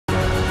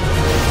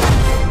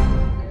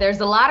there's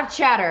a lot of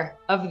chatter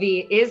of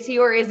the is he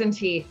or isn't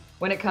he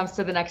when it comes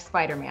to the next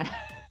Spider-Man.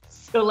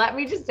 So let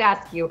me just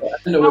ask you. I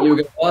didn't know what you were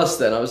going to ask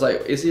then. I was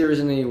like, is he or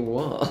isn't he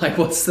what? Like,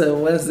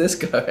 where's this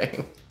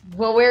going?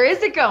 Well, where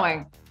is it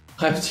going?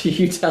 How do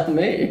you tell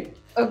me?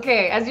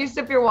 Okay, as you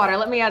sip your water,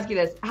 let me ask you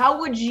this. How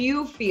would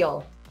you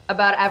feel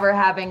about ever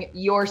having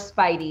your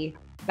Spidey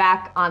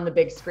back on the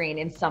big screen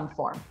in some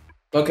form?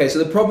 Okay, so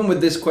the problem with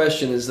this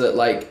question is that,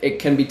 like, it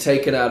can be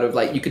taken out of,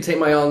 like, you could take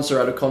my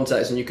answer out of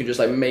context and you could just,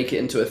 like, make it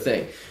into a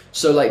thing.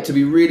 So, like, to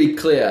be really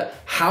clear,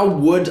 how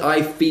would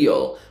I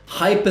feel,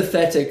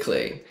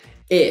 hypothetically,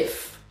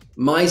 if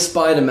my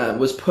Spider-Man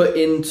was put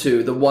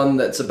into the one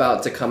that's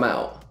about to come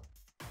out?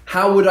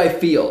 How would I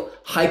feel,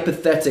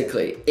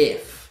 hypothetically,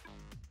 if?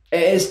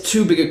 It is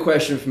too big a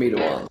question for me to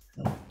answer.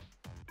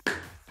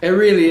 It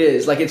really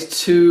is. Like,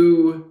 it's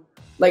too...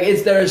 Like,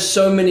 there are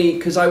so many,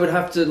 because I would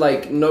have to,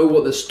 like, know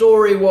what the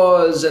story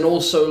was, and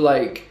also,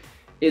 like,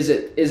 is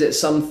it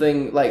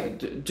something,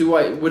 like,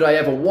 would I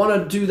ever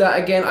want to do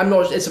that again? I'm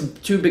not, it's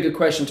too big a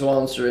question to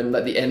answer in,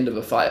 like, the end of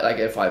a fight, like,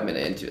 a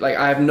 5-minute interview. Like,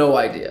 I have no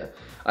idea.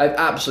 I have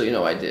absolutely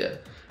no idea.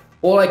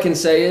 All I can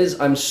say is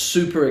I'm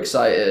super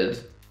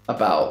excited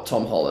about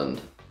Tom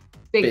Holland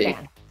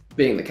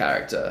being the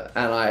character,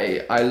 and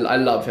I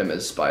love him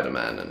as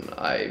Spider-Man, and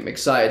I'm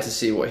excited to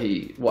see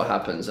what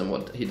happens and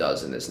what he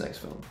does in this next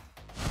film.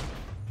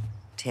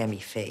 Tammy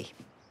Faye,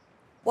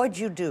 what'd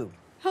you do?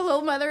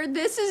 Hello, Mother.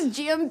 This is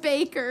Jim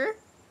Baker,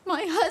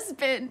 my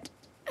husband.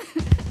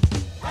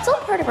 It's all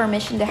part of our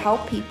mission to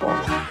help people.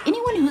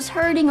 Anyone who's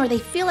hurting or they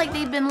feel like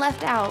they've been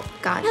left out,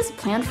 God has a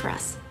plan for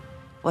us.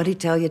 What'd he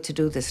tell you to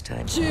do this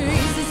time?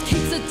 Jesus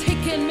keeps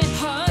taking me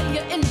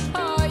higher and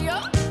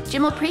higher.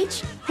 Jim will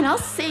preach, and I'll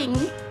sing.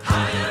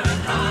 Higher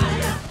and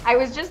higher. I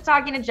was just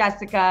talking to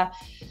Jessica,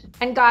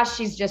 and gosh,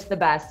 she's just the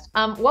best.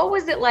 What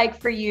was it like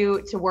for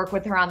you to work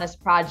with her on this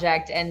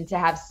project and to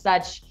have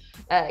such,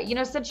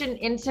 such an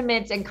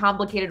intimate and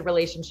complicated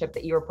relationship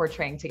that you were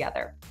portraying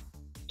together?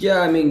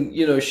 Yeah, I mean,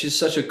 she's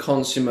such a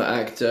consummate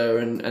actor,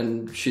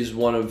 and she's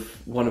one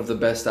of the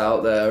best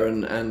out there,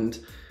 and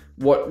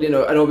what, and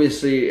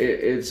obviously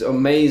it's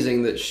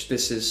amazing that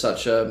this is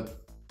such a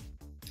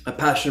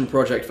passion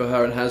project for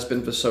her and has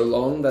been for so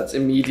long. That's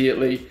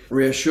immediately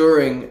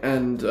reassuring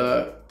and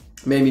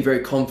made me very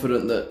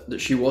confident that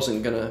she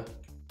wasn't gonna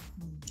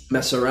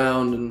mess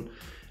around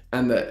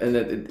and that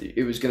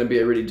it was gonna be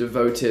a really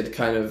devoted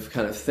kind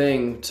of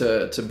thing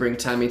to bring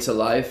Tammy to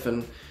life,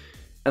 and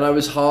I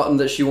was heartened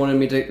that she wanted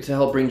me to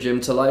help bring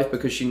Jim to life,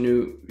 because she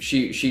knew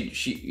she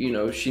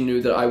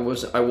knew that I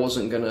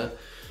wasn't gonna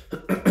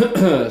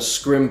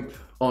scrimp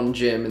on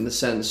Jim, in the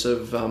sense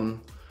of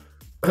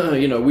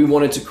we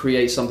wanted to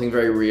create something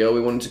very real.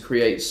 We wanted to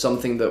create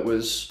something that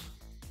was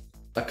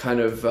a kind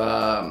of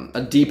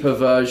a deeper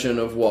version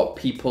of what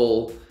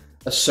people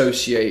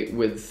associate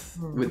with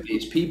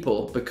these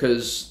people,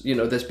 because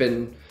there's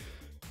been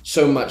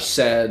so much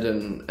said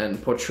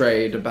and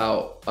portrayed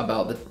about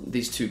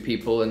these two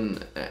people,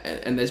 and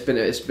it's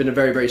been a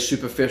very, very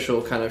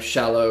superficial, kind of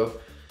shallow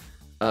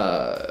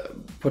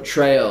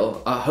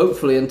portrayal,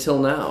 hopefully until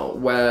now,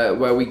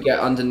 where we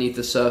get underneath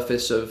the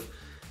surface of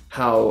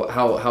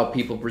how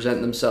people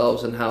present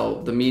themselves and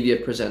how the media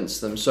presents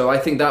them. So I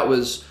think that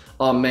was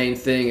our main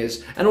thing,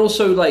 and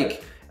also,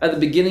 like, at the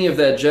beginning of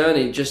their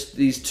journey, just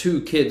these two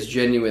kids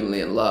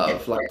genuinely in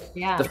love. Like,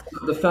 yeah.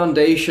 The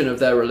foundation of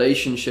their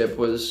relationship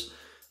was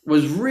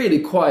really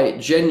quite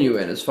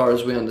genuine, as far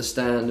as we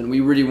understand, and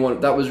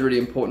that was really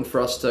important for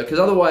us to, because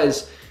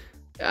otherwise,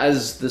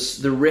 as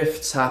the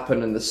rifts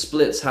happen and the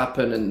splits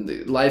happen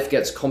and life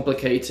gets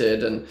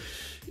complicated, and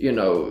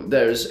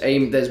there's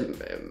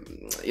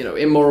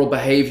immoral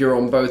behavior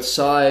on both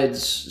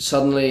sides,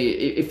 suddenly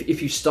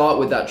if you start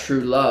with that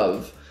true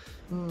love,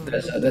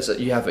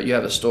 you have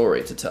a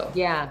story to tell.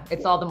 Yeah,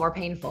 it's all the more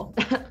painful.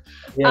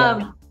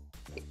 Yeah.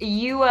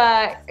 You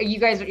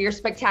guys, you're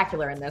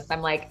spectacular in this.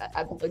 I'm like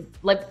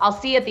I'll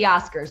see you at the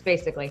Oscars,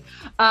 basically.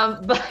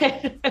 But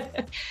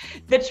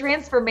the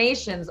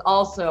transformations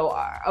also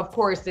are, of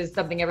course, is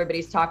something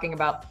everybody's talking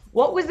about.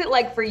 What was it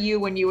like for you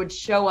when you would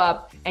show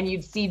up and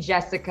you'd see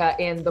Jessica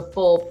in the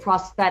full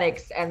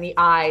prosthetics and the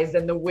eyes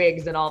and the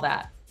wigs and all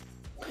that?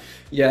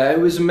 Yeah, it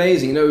was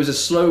amazing. it was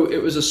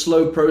a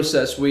slow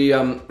process. We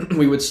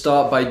would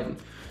start by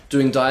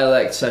doing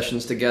dialect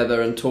sessions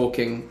together and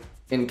talking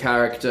in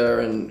character,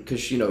 and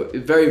because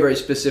very, very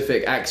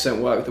specific accent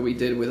work that we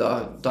did with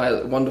our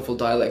wonderful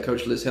dialect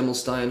coach Liz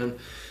Himmelstein, and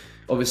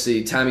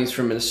obviously Tammy's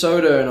from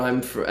Minnesota,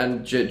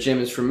 and Jim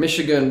is from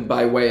Michigan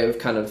by way of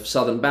kind of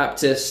Southern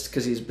Baptist,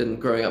 because he's been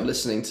growing up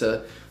listening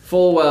to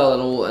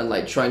Falwell and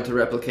like trying to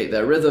replicate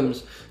their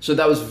rhythms. So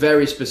that was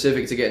very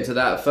specific to get into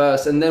that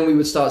first, and then we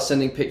would start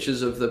sending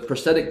pictures of the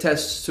prosthetic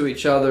tests to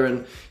each other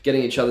and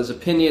getting each other's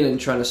opinion and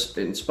trying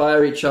to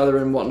inspire each other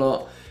and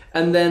whatnot.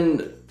 And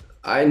then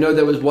I know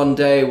there was one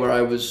day where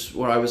I was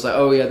like,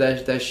 oh yeah,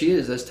 there she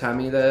is, there's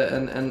Tammy there,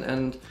 and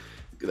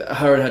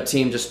her and her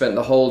team just spent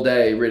the whole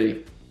day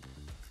really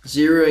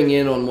zeroing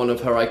in on one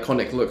of her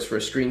iconic looks for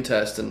a screen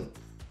test and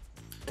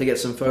to get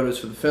some photos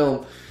for the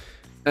film.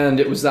 And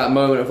it was that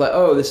moment of like,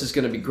 oh, this is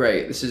going to be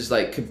great. This is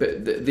like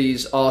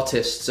these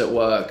artists at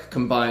work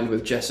combined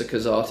with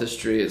Jessica's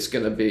artistry. It's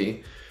going to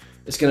be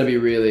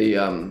really,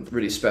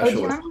 really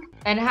special.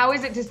 And how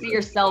is it to see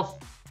yourself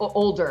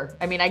older?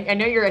 I mean, I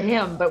know you're a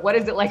him, but what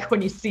is it like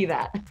when you see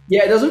that?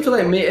 Yeah, it doesn't feel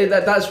like me.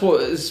 That's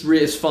what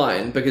is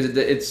fine, because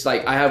it's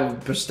like I have a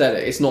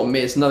prosthetic. It's not me.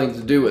 It's nothing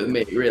to do with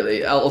me,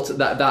 really.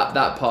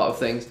 That part of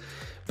things.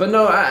 But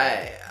no,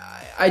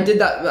 I did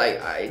that,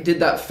 like I did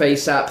that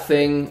face app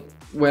thing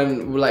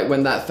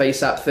when that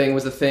face app thing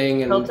was a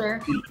thing, and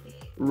Filter.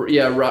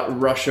 Yeah,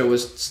 Russia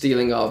was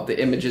stealing the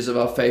images of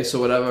our face or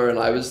whatever, and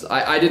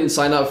I didn't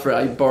sign up for it.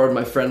 I borrowed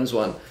my friend's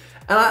one,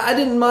 and I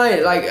didn't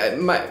mind. Like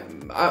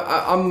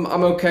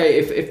I'm okay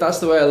if that's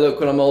the way I look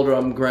when I'm older.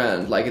 I'm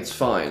grand. Like it's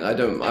fine.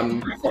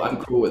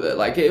 I'm cool with it.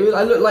 Like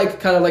I look like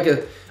kind of like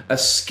a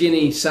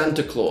skinny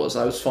Santa Claus.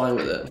 I was fine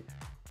with it.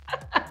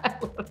 I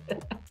love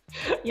it.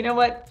 You know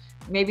what?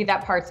 Maybe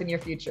that part's in your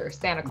future.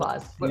 Santa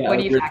Claus. What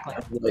do you tackle?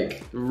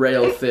 Like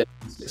rail thin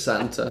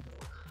Santa.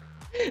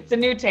 It's a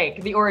new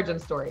take, the origin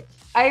story.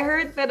 I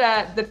heard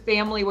that the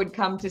family would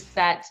come to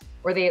set,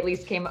 or they at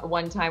least came at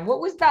one time. What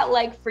was that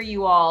like for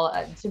you all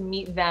to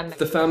meet them?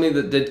 The family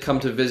that did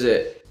come to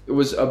visit, it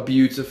was a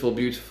beautiful,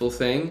 beautiful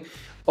thing.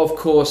 Of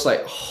course,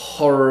 like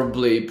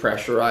horribly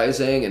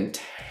pressurizing and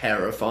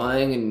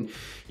terrifying, and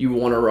you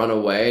want to run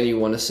away and you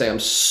want to say, I'm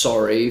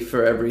sorry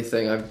for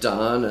everything I've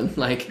done. And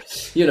like,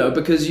 you know,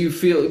 because you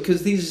feel,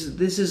 because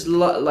this is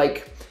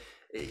like,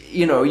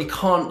 you know, you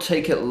can't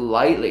take it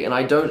lightly, and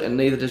I don't, and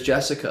neither does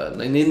Jessica,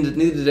 and neither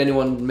did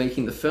anyone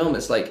making the film.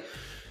 It's like,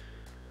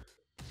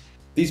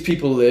 these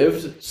people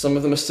lived, some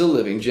of them are still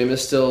living. Jim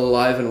is still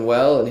alive and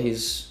well, and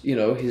he's, you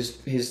know,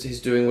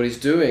 he's doing what he's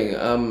doing.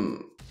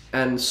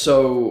 And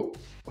so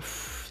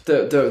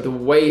the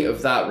weight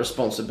of that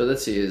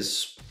responsibility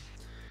is,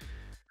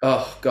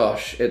 oh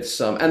gosh,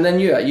 it's and then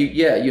you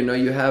know,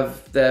 you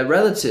have their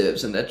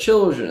relatives and their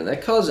children and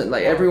their cousin,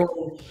 like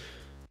everyone,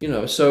 you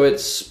know, so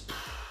it's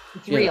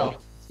real. Know,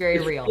 it's very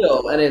real.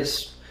 And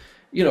it's,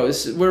 you know,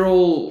 we're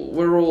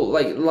all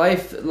like,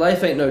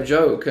 life ain't no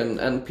joke,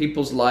 and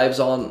people's lives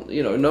aren't,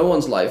 you know, no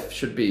one's life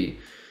should be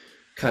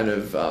kind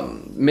of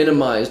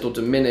minimized or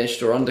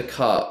diminished or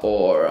undercut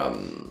or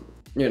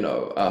you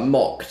know,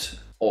 mocked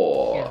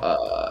or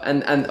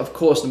and of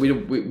course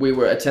we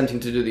were attempting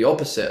to do the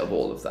opposite of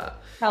all of that.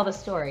 Tell the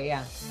story.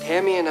 Yeah.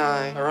 Tammy and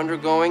I are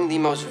undergoing the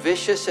most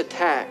vicious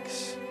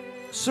attacks.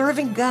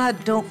 Serving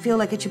God don't feel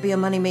like it should be a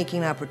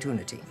money-making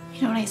opportunity.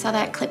 You know, when I saw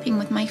that clipping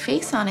with my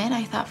face on it,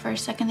 I thought for a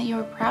second that you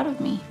were proud of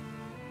me.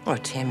 Oh,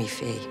 Tammy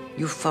Faye,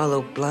 you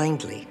follow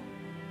blindly.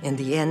 In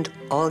the end,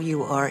 all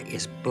you are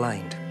is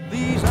blind.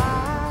 Hey,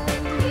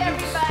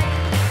 everybody!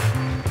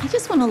 I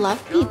just want to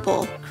love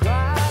people.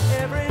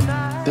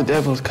 The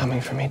devil's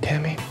coming for me,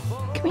 Tammy.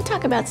 Can we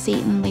talk about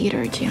Satan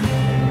later, Jim?